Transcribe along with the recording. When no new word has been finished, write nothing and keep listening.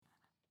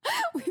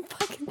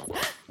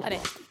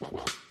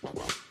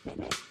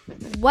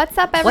What's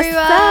up, everyone?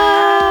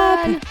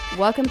 What's up?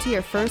 Welcome to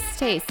your first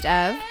taste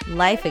of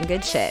Life and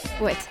Good Shit.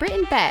 with Britt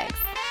and Bex.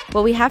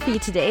 What we have for you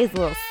today is a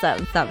little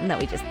something that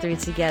we just threw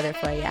together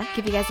for you.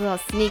 Give you guys a little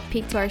sneak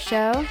peek to our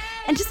show.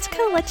 And just to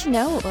kind of let you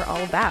know what we're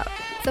all about.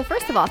 So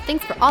first of all,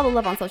 thanks for all the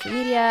love on social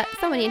media.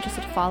 So many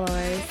interested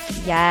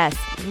followers. Yes,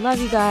 love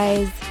you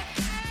guys.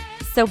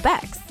 So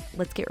Bex,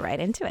 let's get right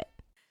into it.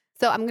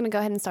 So I'm going to go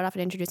ahead and start off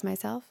and introduce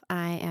myself.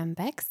 I am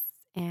Bex,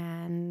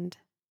 and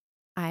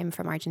I'm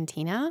from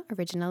Argentina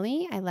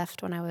originally. I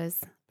left when I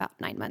was about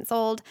 9 months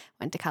old,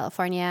 went to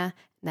California.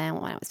 Then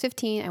when I was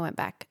 15, I went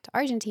back to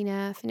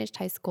Argentina, finished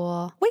high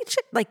school. Wait,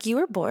 shit, like you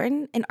were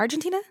born in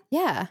Argentina?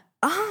 Yeah,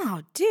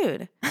 Oh,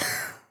 dude.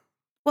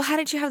 Well, how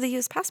did you have the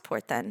U.S.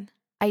 passport then?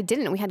 I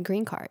didn't. We had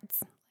green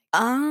cards.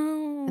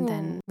 Oh. And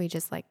then we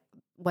just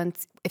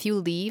once, if you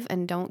leave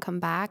and don't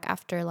come back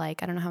after I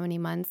don't know how many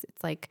months,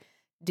 it's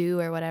due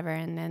or whatever.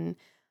 And then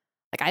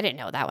I didn't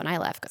know that when I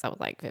left because I was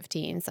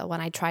 15. So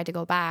when I tried to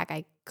go back,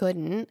 I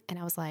couldn't. And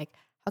I was like,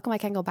 how come I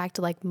can't go back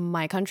to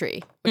my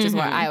country, which is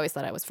where I always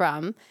thought I was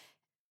from,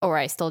 or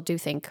I still do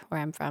think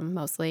where I'm from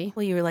mostly.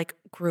 Well, you were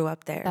grew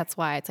up there. That's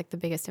why it's the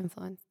biggest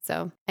influence.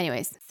 So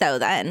anyways. So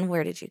then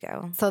where did you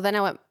go? So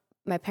then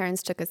my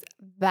parents took us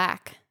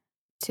back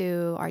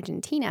to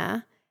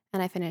Argentina,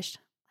 and I finished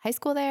high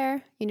school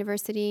there,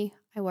 university.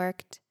 I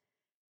worked,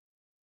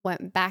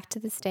 went back to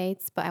the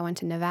States, but I went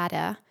to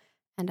Nevada,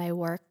 and I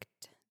worked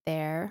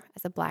there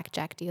as a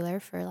blackjack dealer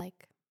for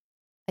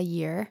a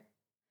year,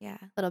 Yeah.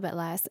 a little bit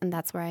less, and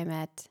that's where I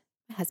met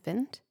my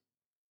husband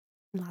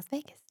in Las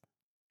Vegas.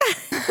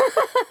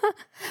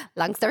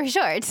 Long story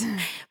short.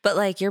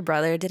 But your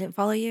brother didn't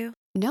follow you?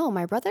 No,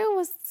 my brother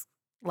was,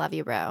 love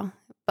you, bro.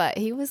 But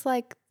he was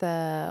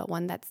the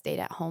one that stayed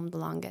at home the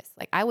longest.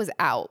 I was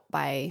out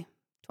by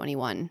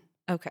 21,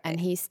 Okay.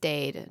 and he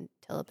stayed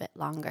until a bit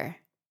longer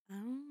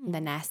in the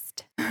Oh.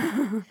 nest.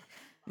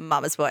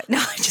 Mama's boy. No,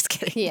 I'm just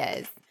kidding. He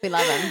is. We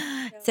love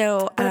him.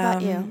 So, What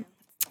about you?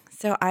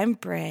 So I'm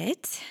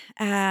Britt.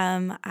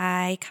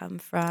 I come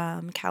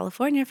from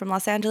California, from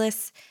Los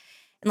Angeles.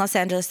 In Los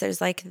Angeles,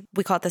 there's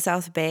we call it the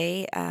South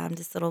Bay,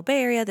 this little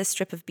bay area, this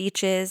strip of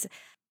beaches.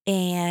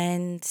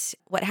 And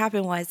what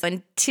happened was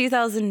in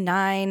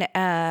 2009,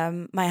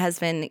 my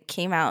husband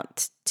came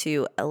out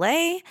to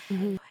LA.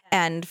 Mhm.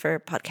 And for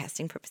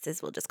podcasting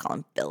purposes, we'll just call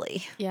him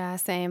Billy. Yeah,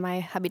 same. My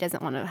hubby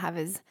doesn't want to have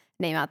his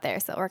name out there,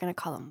 so we're going to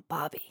call him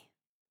Bobby.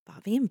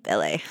 Bobby and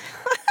Billy.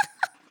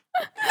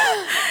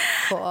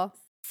 Cool.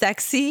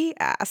 Sexy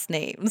ass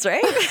names,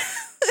 right?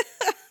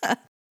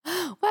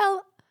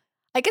 Well,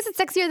 I guess it's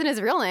sexier than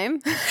his real name.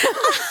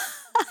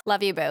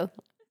 Love you, boo.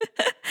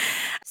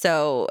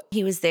 So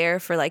he was there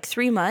for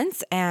 3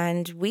 months,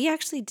 and we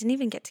actually didn't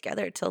even get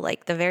together till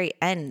the very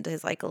end,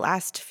 his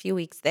last few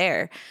weeks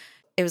there.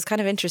 It was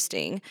kind of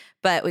interesting,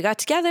 but we got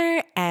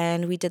together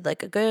and we did a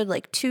good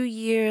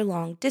 2-year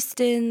long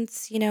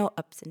distance,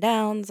 ups and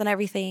downs and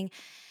everything,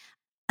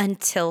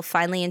 until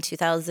finally in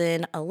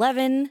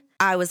 2011,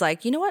 I was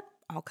like, you know what?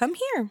 I'll come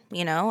here.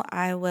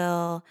 I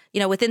will,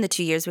 within the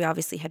 2 years, we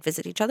obviously had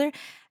visited each other,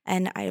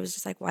 and I was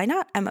just like, why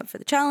not? I'm up for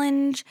the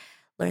challenge.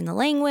 Learn the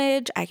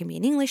language. I can be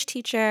an English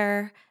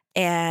teacher.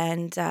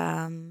 And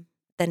then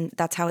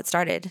that's how it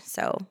started.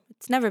 So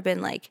it's never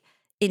been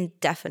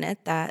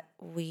indefinite that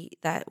we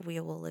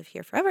will live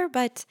here forever.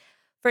 But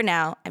for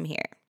now, I'm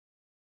here.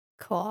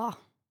 Cool.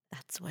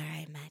 That's where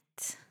I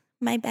met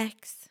my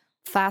Bex.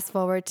 Fast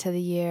forward to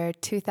the year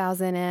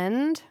 2000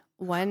 and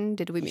when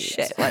did we meet?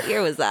 Shit, what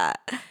year was that?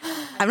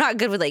 I'm not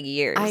good with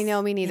years. I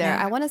know, me neither.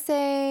 Yeah. I want to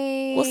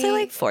say... We'll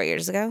say 4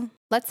 years ago.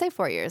 Let's say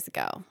 4 years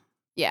ago.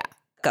 Yeah.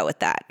 Go with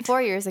that.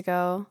 4 years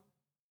ago,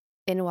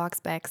 in walks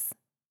Bex.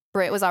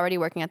 Britt was already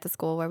working at the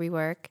school where we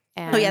work.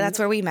 And Oh, yeah, that's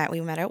where we met.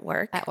 We met at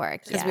work. at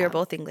work. Because yeah. we were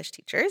both English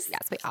teachers.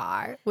 Yes, we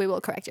are. We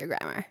will correct your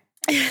grammar.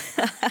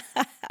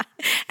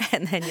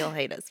 And then you'll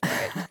hate us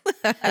for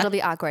it. It'll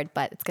be awkward,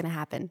 but it's going to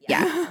happen.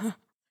 Yeah.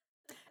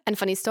 And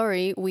funny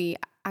story, we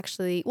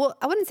actually, well,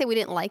 I wouldn't say we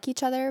didn't like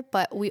each other,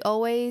 but we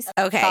always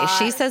Okay, thought-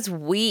 she says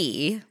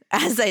we,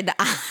 as in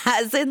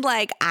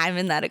I'm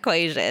in that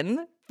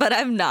equation, but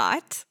I'm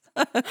not.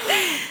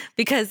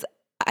 Because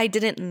I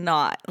didn't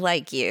not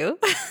like you.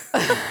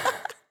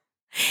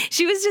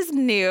 She was just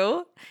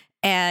new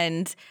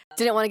and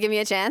didn't want to give me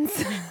a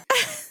chance.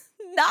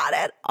 not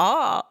at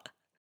all.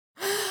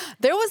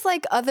 There was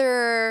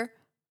other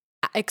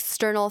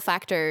external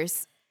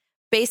factors.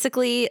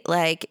 Basically,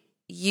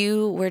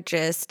 you were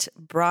just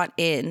brought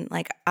in.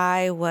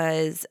 I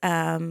was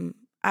kind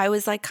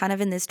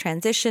of in this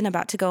transition,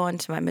 about to go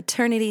into my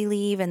maternity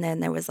leave. And then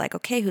there was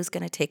okay, who's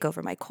going to take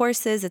over my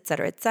courses, et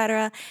cetera, et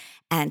cetera.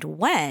 And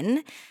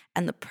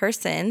the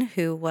person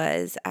who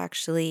was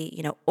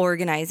actually,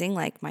 organizing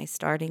my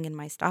starting and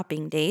my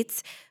stopping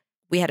dates,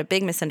 we had a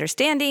big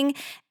misunderstanding.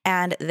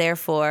 And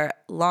therefore,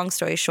 long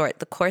story short,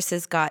 the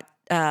courses got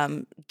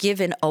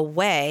given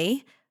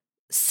away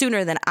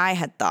sooner than I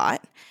had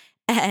thought.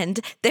 And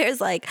there's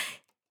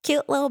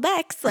cute little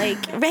Bex, like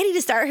ready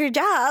to start her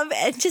job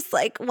and just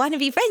like want to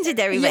be friends with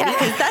everybody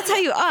because that's how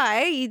you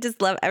are. You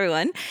just love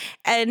everyone.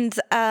 And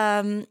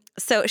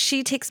so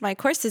she takes my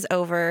courses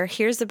over,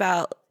 hears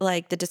about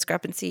like the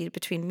discrepancy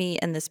between me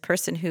and this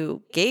person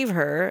who gave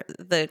her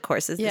the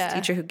courses, this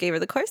teacher who gave her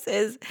the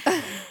courses.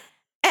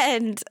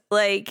 And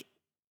like,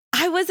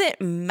 I wasn't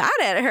mad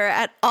at her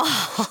at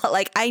all.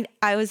 Like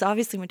I was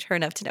obviously mature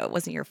enough to know it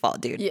wasn't your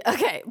fault, dude. Yeah,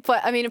 okay.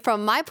 But I mean,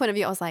 from my point of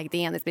view, I was like,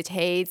 damn, this bitch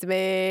hates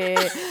me.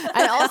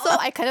 And also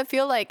I kind of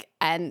feel like,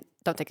 and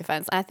don't take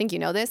offense, I think you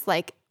know this,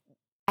 like,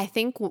 I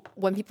think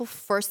when people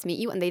first meet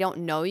you and they don't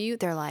know you,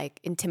 they're like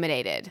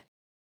intimidated.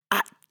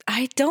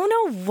 I don't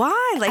know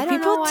why. Like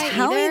people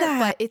tell me that.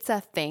 But it's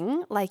a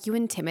thing. Like you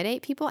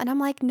intimidate people. And I'm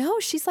like, no,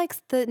 she's like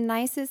the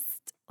nicest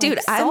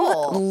dude,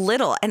 soul. I'm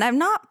little and I'm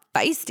not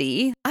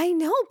feisty. I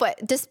know,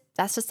 but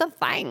that's just a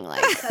thing.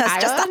 Like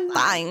that's just a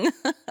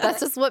thing.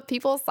 That's just what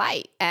people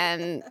cite.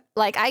 And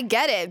like I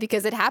get it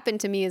because it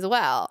happened to me as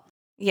well.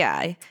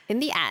 Yeah. In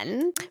the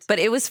end. But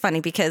it was funny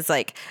because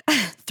like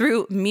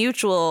through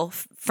mutual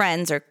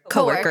friends or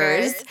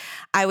coworkers,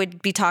 I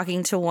would be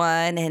talking to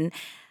one and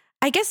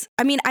I guess,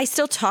 I mean, I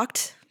still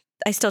talked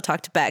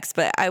to Bex,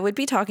 but I would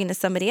be talking to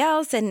somebody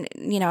else and,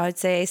 you know, I'd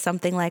say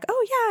something like,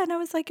 oh yeah. And I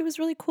was like, it was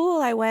really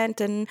cool. I went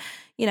and,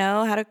 you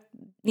know, had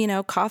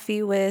a,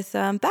 coffee with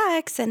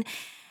Bex. And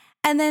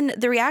then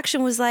the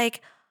reaction was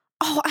like,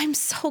 oh, I'm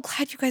so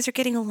glad you guys are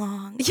getting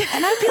along. Yeah.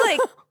 And I'd be like,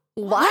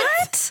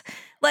 what?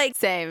 Like,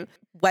 same.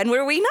 When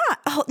were we not?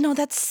 Oh, no,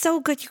 that's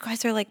so good. You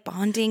guys are like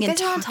bonding and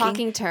talking. On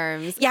talking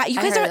terms. Yeah, you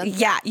guys are.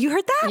 Yeah, you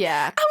heard that?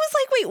 Yeah. I was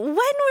like, wait, when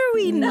were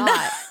we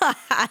not?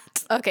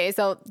 Okay,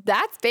 so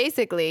that's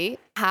basically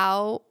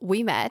how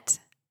we met.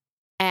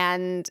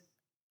 And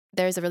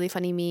there's a really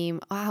funny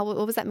meme.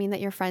 What was that meme that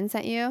your friend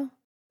sent you?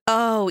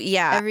 Oh,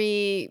 yeah.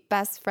 Every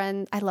best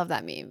friend. I love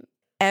that meme.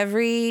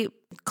 Every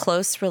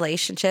close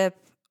relationship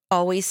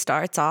always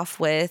starts off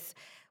with,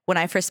 when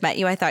I first met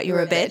you, I thought you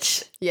were a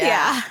bitch.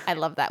 Yeah. I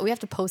love that. We have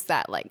to post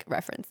that like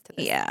reference to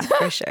this. Yeah,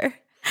 for sure.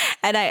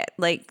 And I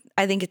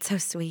think it's so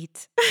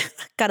sweet.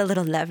 Got a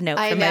little love note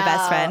from my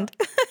best friend.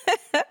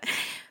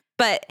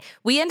 But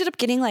we ended up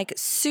getting like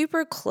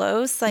super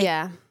close.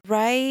 Like,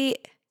 right?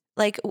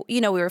 Like, you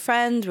know, we were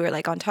friends. We were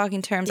like on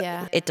talking terms.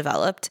 Yeah. It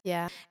developed.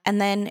 Yeah. And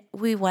then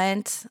we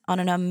went on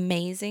an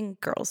amazing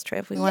girls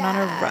trip. We went on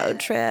a road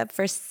trip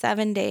for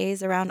 7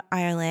 days around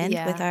Ireland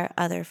with our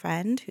other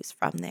friend who's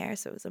from there.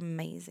 So it was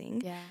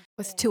amazing. Yeah.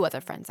 With 2 other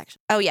friends,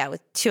 actually. Oh, yeah.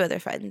 With 2 other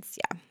friends.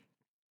 Yeah.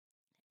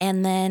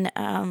 And then,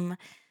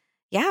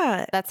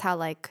 That's how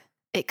like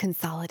it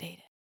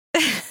consolidated.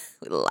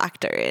 We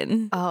locked her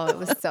in. Oh, it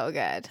was so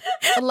good.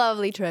 A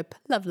lovely trip.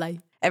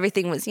 Lovely.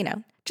 Everything was, you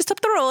know, just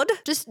up the road.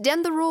 Just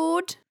down the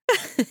road.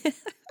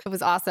 It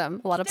was awesome.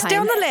 A lot of pines.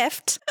 Down the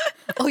left.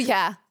 Oh,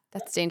 yeah.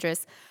 That's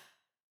dangerous.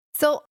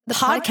 So the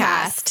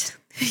podcast.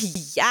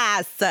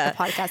 Yes. The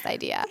podcast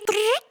idea.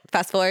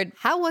 Fast forward.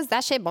 How was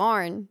that shit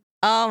born?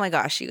 Oh my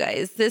gosh, you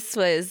guys. This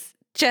was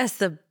just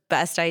the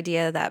best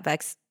idea that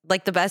Bex,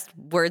 like the best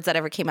words that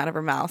ever came out of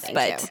her mouth.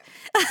 Thank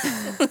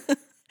you.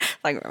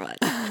 Thank you very much.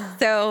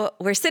 So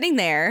we're sitting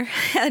there,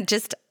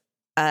 just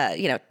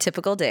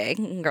typical day,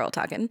 girl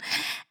talking,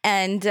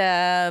 and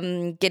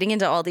getting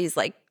into all these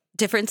like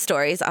different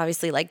stories,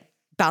 obviously like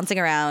bouncing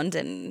around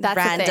and That's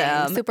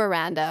random. Super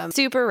random.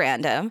 Super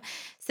random.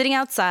 Sitting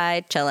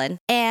outside, chilling.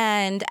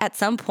 And at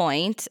some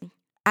point,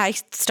 I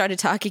started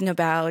talking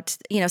about,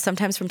 you know,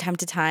 sometimes from time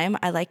to time,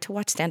 I like to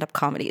watch stand-up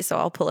comedy. So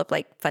I'll pull up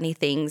like funny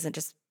things and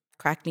just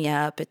crack me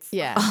up. It's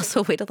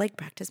also a way to like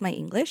practice my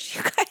English,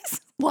 you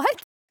guys.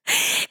 What?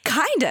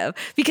 Kind of.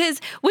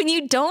 Because when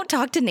you don't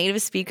talk to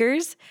native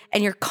speakers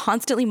and you're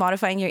constantly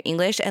modifying your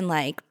English and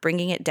like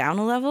bringing it down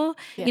a level,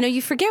 you know,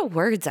 you forget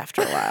words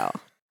after a while.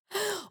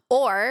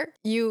 Or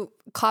you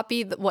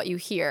copy what you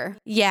hear.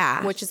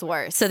 Yeah. Which is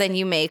worse. So then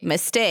you make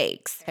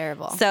mistakes.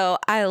 Terrible. So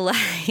I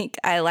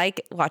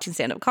like watching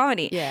stand-up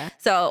comedy. Yeah.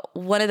 So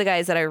one of the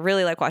guys that I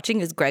really like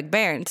watching is Greg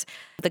Behrendt,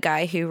 the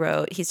guy who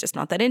wrote He's Just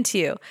Not That Into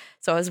You.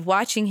 So I was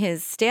watching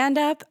his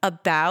stand-up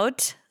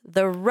about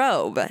the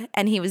robe,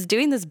 and he was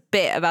doing this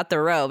bit about the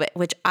robe,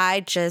 which I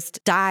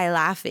just die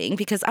laughing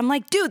because I'm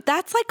like, dude,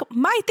 that's like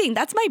my thing.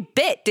 That's my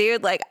bit,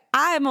 dude. Like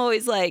I'm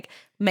always like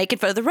making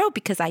fun of the robe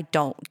because I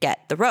don't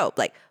get the robe.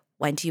 Like,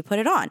 when do you put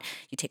it on?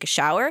 You take a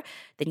shower,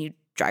 then you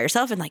dry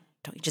yourself, and like,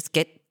 don't you just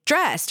get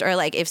dressed? Or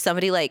like if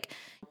somebody like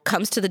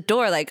comes to the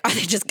door, like, are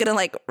they just gonna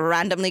like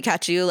randomly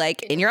catch you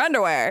like in your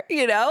underwear,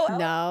 you know?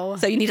 No.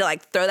 So you need to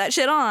like throw that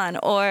shit on.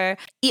 Or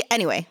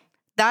anyway,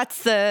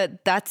 that's the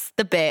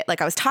bit. Like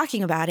I was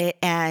talking about it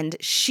and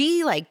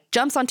she like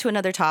jumps onto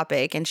another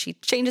topic and she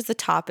changes the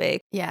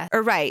topic. Yeah.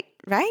 Or right?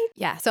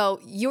 Yeah. So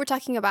you were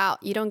talking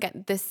about you don't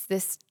get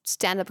this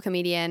stand-up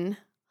comedian,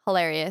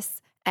 hilarious.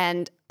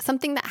 And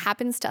something that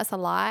happens to us a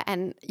lot,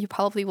 and you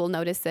probably will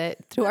notice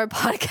it through our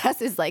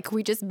podcast, is like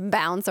we just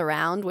bounce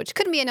around, which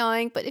could be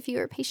annoying, but if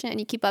you're patient and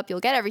you keep up, you'll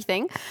get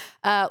everything.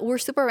 We're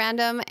super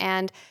random,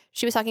 and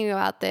she was talking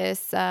about this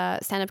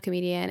stand-up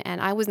comedian,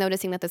 and I was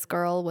noticing that this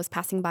girl was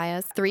passing by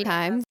us 3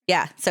 times.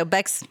 Yeah, so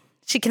Bex,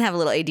 She can have a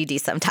little ADD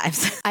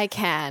sometimes. I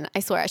can. I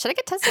swear. Should I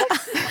get tested? I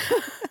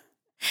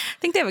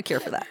think they have a cure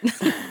for that.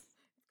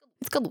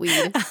 It's called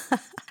weed.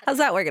 How's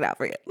that working out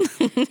for you?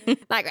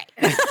 Not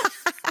great.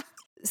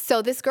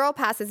 So this girl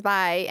passes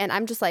by and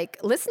I'm just like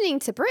listening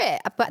to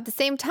Britt. But at the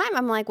same time,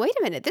 I'm like, wait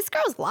a minute, this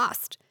girl's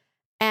lost.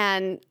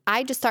 And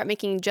I just start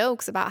making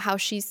jokes about how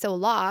she's so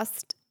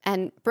lost.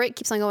 And Britt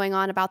keeps on going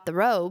on about the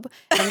robe.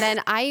 And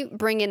then I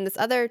bring in this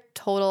other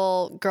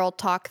total girl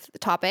talk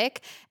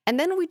topic. And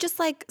then we just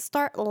like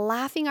start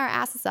laughing our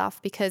asses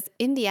off because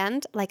in the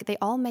end, like they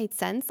all made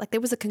sense. Like there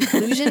was a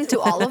conclusion to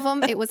all of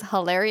them. It was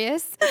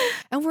hilarious.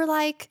 And we're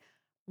like,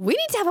 we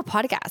need to have a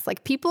podcast.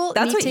 Like people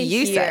That's need what to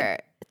you hear.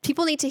 said.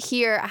 People need to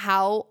hear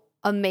how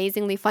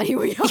amazingly funny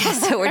we are. Yeah,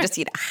 so we're just,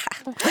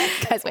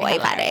 Because we're way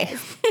funny.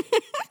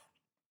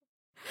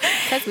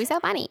 Because we're so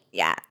funny.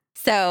 Yeah.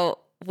 So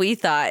we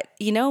thought,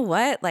 you know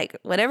what? Like,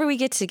 whenever we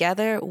get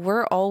together,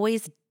 we're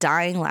always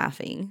dying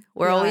laughing.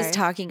 We're We always are.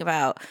 talking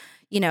about,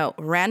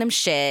 random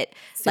shit,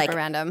 Super like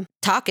random.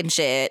 talking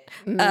shit,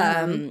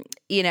 Mhm.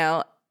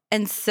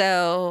 And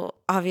so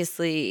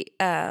obviously,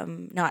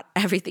 not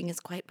everything is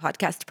quite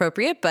podcast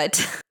appropriate, but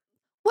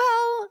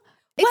Well,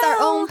 it's our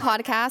Well- own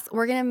podcast.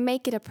 We're going to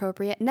make it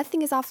appropriate.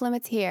 Nothing is off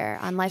limits here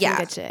on Life Yeah. and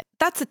Good Shit.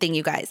 that's the thing,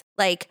 you guys.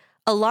 Like,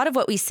 a lot of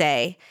what we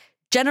say,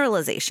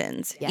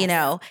 generalizations,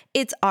 Yes.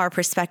 it's our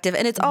perspective.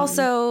 And it's Mhm.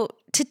 also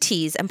to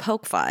tease and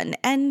poke fun.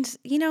 And,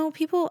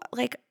 people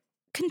like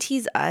can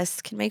tease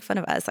us, can make fun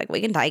of us. Like,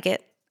 we can like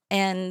it.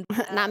 And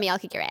Not me, I'll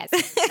kick your ass.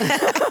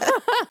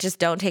 just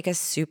don't take us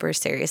super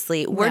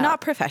seriously. We're No.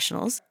 not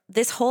professionals.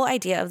 This whole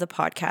idea of the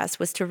podcast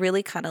was to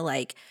really kind of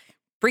like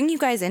bring you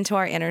guys into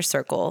our inner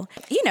circle.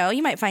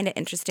 You might find it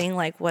interesting,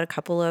 like what a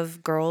couple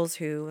of girls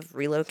who have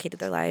relocated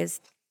their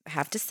lives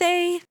have to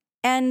say.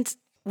 And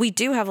we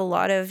do have a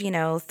lot of,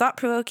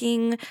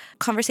 thought-provoking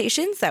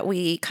conversations that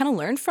we kind of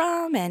learn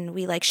from, and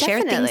we like share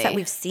things that Definitely.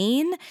 we've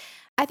seen.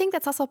 I think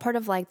that's also part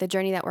of like the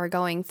journey that we're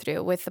going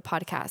through with the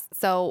podcast.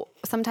 So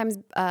sometimes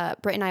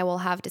Britt and I will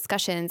have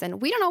discussions,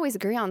 and we don't always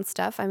agree on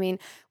stuff. I mean,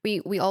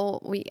 we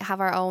have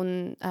our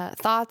own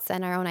thoughts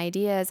and our own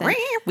ideas, and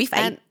We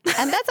fight.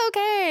 and that's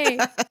okay.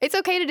 It's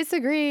okay to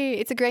disagree.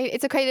 It's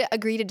okay to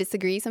agree to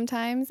disagree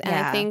sometimes. And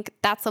Yeah. I think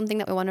that's something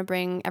that we want to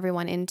bring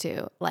everyone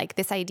into, like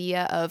this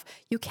idea of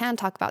you can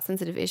talk about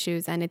sensitive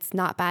issues, and it's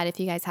not bad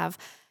if you guys have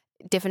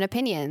different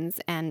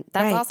opinions, and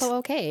that's Right. also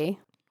okay.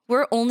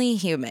 We're only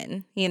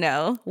human,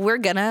 We're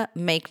gonna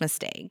make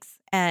mistakes.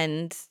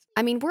 And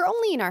I mean, we're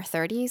only in our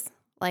 30s,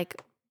 like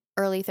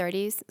early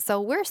 30s. So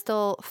we're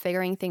still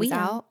figuring things young.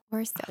 out.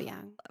 We're still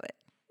young. Love it.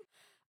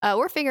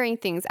 We're figuring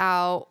things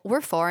out.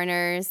 We're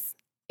foreigners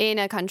in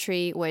a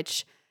country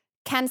which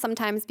can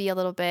sometimes be a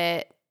little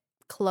bit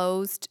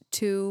closed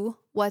to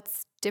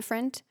what's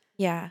different.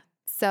 Yeah.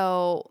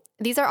 So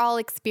these are all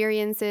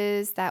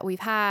experiences that we've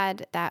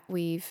had, that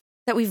we've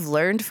That we've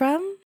learned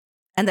from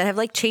and that have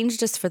like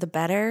changed us for the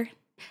better.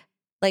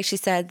 Like she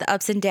said, the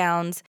ups and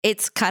downs,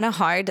 it's kind of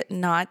hard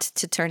not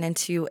to turn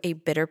into a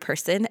bitter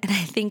person. And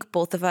I think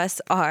both of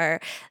us are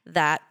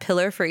that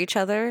pillar for each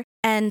other.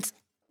 And,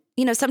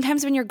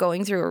 sometimes when you're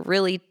going through a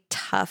really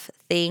tough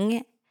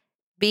thing,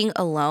 being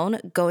alone,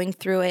 going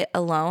through it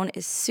alone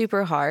is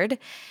super hard.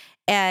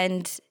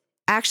 And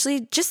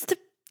actually just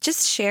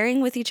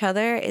sharing with each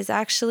other is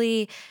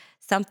actually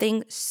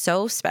something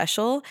so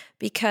special,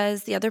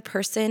 because the other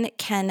person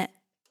can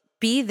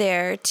be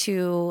there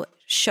to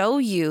show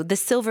you the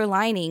silver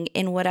lining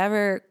in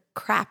whatever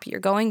crap you're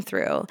going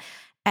through.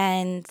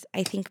 And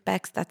I think,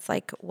 Bex, that's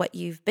like what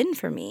you've been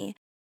for me.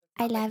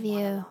 I love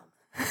you.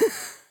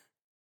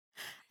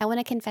 I want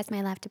to confess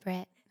my love to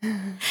Britt.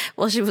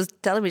 Well, she was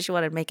telling me she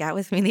wanted to make out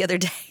with me the other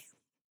day.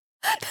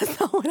 That's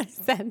not what I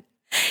said.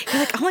 You're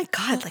like, oh my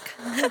God, like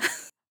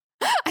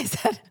I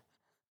said,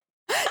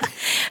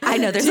 I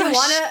know there's Do you a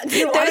wanna- do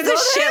you wanna there's go a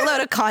there?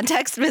 shitload of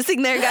context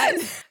missing there,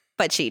 guys.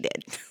 But she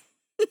did.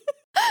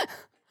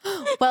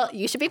 well,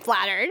 you should be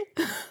flattered.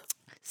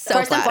 So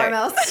First flattered.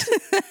 and foremost.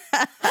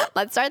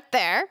 Let's start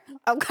there.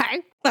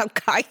 Okay.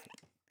 Okay.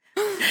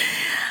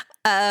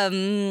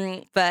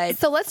 But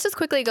So let's just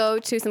quickly go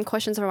to some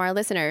questions from our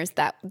listeners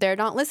that they're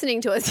not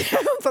listening to us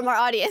from our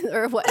audience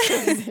or what.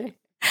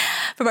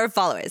 from our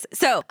followers.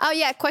 So Oh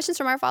yeah, questions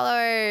from our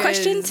followers.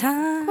 question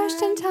time.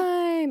 Question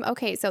time.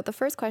 Okay, so the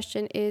first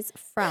question is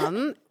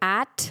from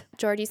at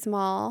Jordy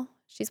Small.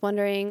 She's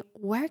wondering,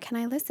 where can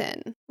I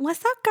listen?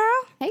 What's up,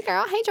 girl? Hey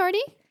girl. Hey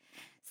Jordy.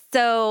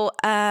 So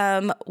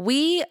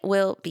we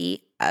will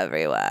be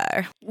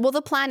everywhere. Well,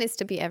 the plan is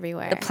to be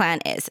everywhere. The plan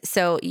is.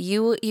 So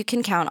you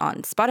can count on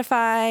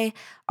Spotify,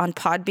 on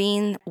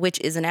Podbean, which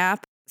is an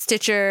app,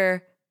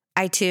 Stitcher,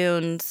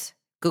 iTunes,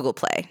 Google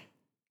Play.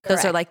 Those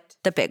are Correct. like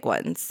the big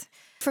ones.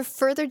 For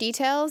further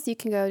details, you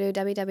can go to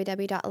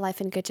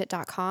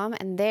www.lifeandgoodshit.com,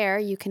 and there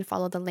you can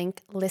follow the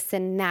link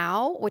Listen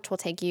Now, which will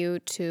take you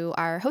to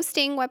our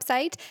hosting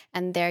website,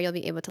 and there you'll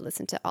be able to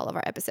listen to all of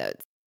our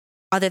episodes.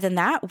 Other than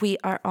that, we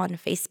are on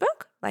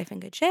Facebook, Life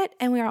and Good Shit,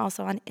 and we are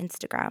also on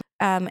Instagram.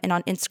 And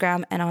on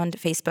Instagram and on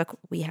Facebook,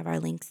 we have our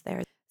links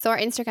there. So our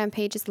Instagram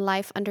page is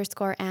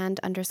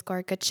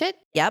life_and_good shit.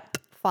 Yep.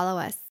 Follow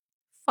us.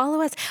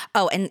 Follow us.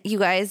 Oh, and you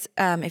guys,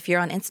 if you're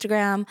on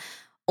Instagram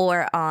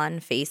or on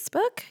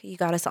Facebook, you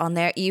got us on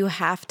there. You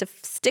have to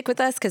stick with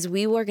us because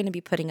we were going to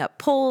be putting up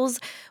polls.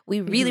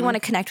 We really want to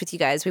connect with you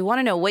guys. We want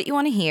to know what you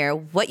want to hear,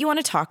 what you want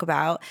to talk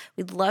about.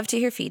 We'd love to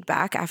hear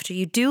feedback after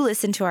you do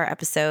listen to our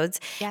episodes.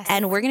 Yes.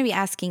 And we're going to be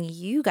asking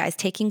you guys,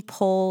 taking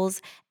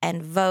polls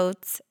and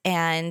votes,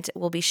 and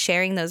we'll be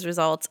sharing those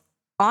results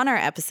on our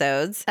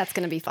episodes. That's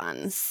going to be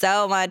fun.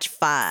 So much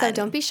fun. So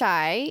don't be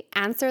shy.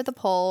 Answer the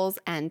polls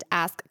and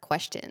ask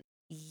questions.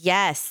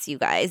 Yes, you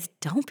guys,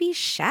 don't be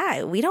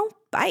shy. We don't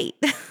bite.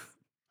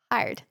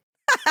 Hired.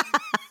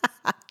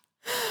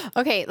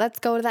 Okay, let's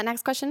go to that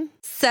next question.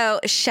 So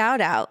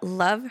shout out,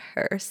 love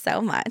her so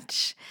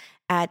much,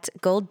 at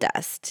Gold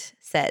Dust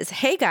says,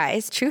 hey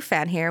guys, true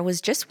fan here,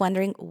 was just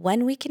wondering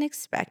when we can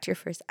expect your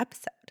first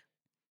episode.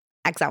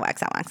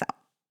 XOXOXO.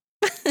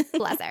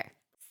 Bless her.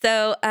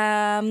 So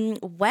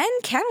when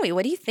can we?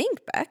 What do you think,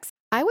 Bex?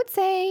 I would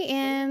say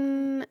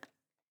in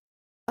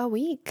a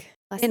week.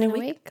 Less than a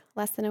week.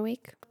 Less than a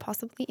week.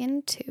 Possibly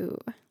in 2.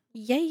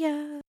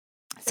 Yeah.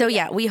 So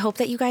yeah, we hope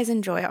that you guys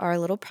enjoy our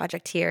little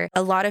project here.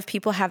 A lot of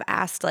people have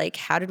asked, like,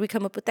 how did we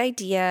come up with the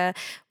idea?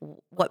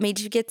 What made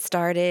you get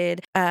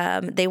started?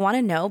 They want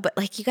to know, but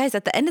like, you guys,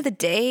 at the end of the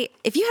day,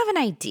 if you have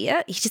an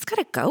idea, you just got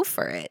to go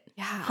for it.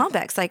 Yeah. Huh,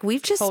 Bex? Like, we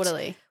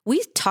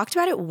talked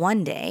about it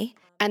one day.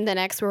 And the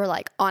next we were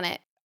like on it.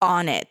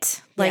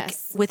 Like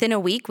Yes. within a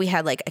week, we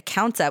had like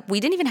accounts up. We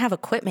didn't even have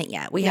equipment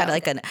yet. We had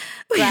like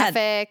we had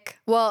Graphic.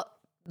 Well,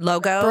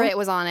 logo. Britt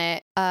was on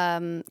it.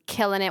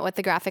 Killing it with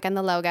the graphic and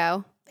the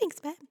logo. Thanks,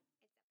 babe.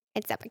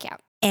 It's super cute.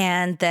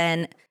 And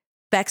then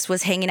Bex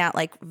was hanging out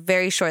like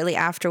very shortly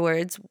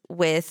afterwards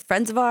with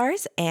friends of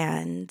ours.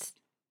 And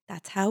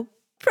that's how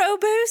Pro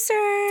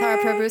Booster. So our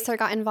producer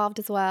got involved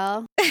as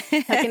well.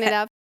 Hooking it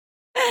up.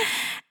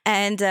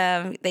 And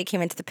they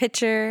came into the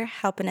picture,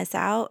 helping us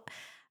out,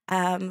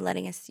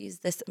 letting us use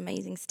this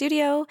amazing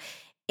studio.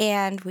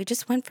 And we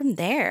just went from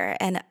there.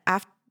 And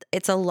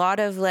it's a lot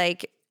of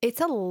like...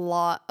 It's a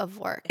lot of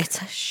work.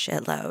 It's a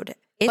shitload.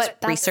 It's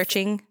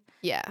researching.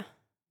 Yeah.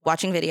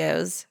 Watching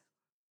videos,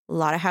 a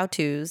lot of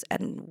how-tos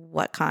and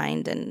what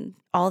kind and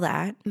all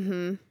that.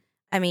 Mm-hmm.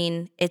 I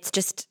mean, it's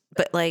just,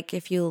 but like,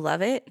 if you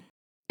love it.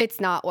 It's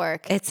not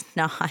work. It's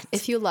not.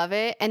 If you love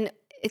it. And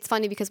it's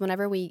funny because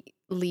whenever we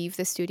leave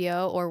the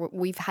studio or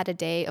we've had a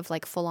day of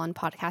like full-on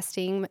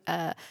podcasting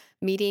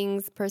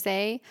meetings per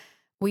se,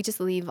 we just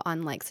leave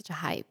on like such a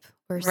hype.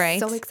 We're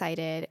so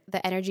excited.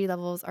 The energy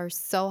levels are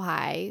so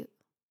high.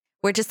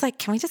 We're just like,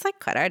 can we just like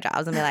quit our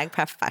jobs and be like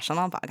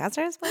professional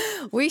podcasters?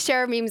 We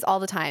share memes all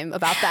the time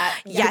about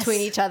that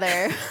between each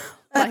other.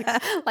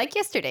 like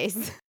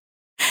yesterday's.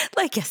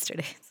 Like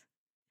yesterday's.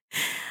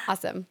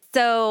 Awesome.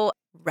 So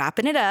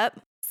wrapping it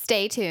up.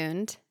 Stay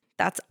tuned.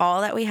 That's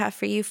all that we have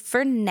for you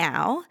for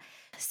now.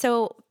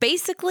 So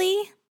basically,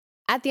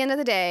 at the end of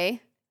the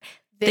day,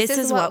 this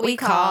is what we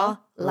call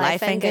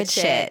life and good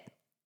shit.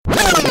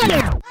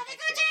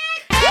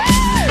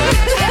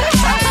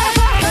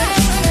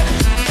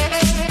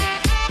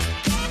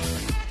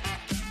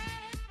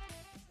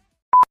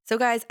 So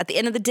guys, at the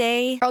end of the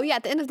day. Oh yeah,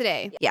 at the end of the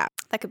day. Yeah.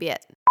 That could be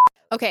it.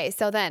 Okay,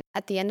 so then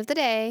at the end of the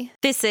day.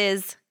 This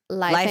is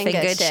life and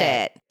good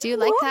shit. Do you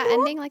like that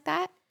ending like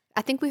that?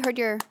 I think we heard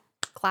your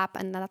clap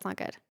and that's not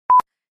good.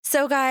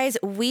 So guys,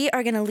 we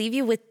are going to leave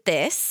you with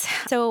this.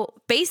 So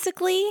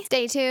basically.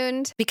 Stay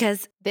tuned.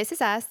 Because this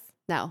is us.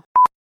 No.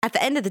 At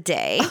the end of the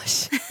day.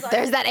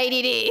 There's that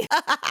ADD.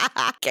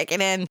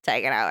 Kicking in.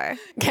 Taking over.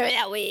 Give me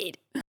that weed.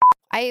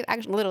 I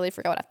actually literally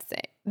forgot what I have to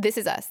say. This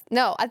is us.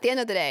 No, at the end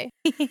of the day.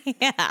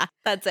 Yeah,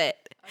 that's it.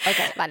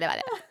 Okay,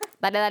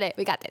 vale.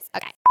 We got this.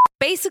 Okay.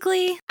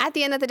 Basically, at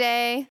the end of the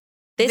day,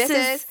 this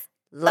is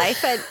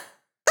life and...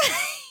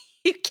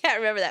 You can't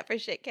remember that for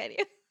shit, can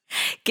you?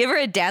 Give her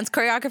a dance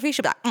choreography,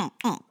 she'll be like, bah,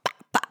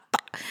 bah,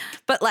 bah.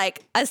 But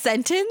like a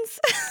sentence,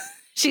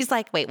 she's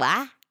like, wait,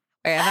 what?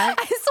 Where am I?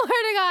 I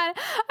swear to God,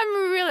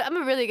 I'm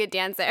a really good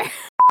dancer.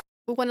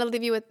 We want to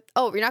leave you with,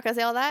 oh, you're not going to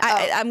say all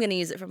that? I'm going to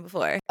use it from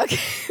before. Okay,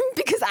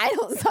 because I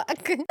don't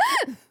suck.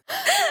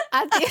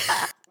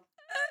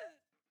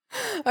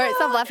 All right,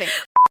 stop laughing.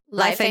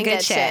 Life and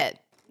good shit.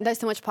 There's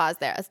so much pause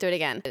there. Let's do it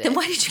again. Then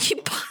why did you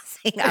keep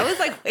pausing? I was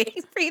like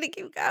waiting for you to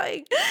keep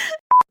going.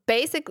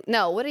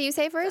 What do you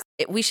say first?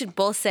 We should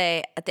both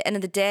say, at the end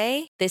of the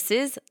day, this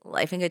is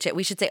life and good shit.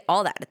 We should say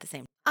all that at the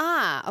same time.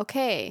 Ah,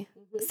 okay.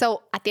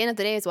 So at the end of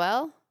the day as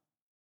well?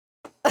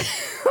 What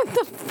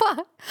the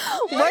fuck?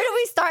 Where do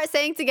we start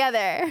saying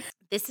together?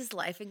 This is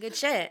life and good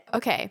shit.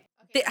 Okay.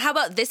 How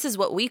about this is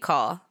what we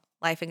call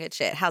life and good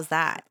shit? How's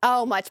that?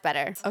 Oh, much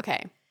better.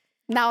 Okay.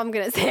 Now I'm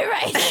going to say it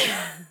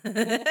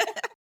right.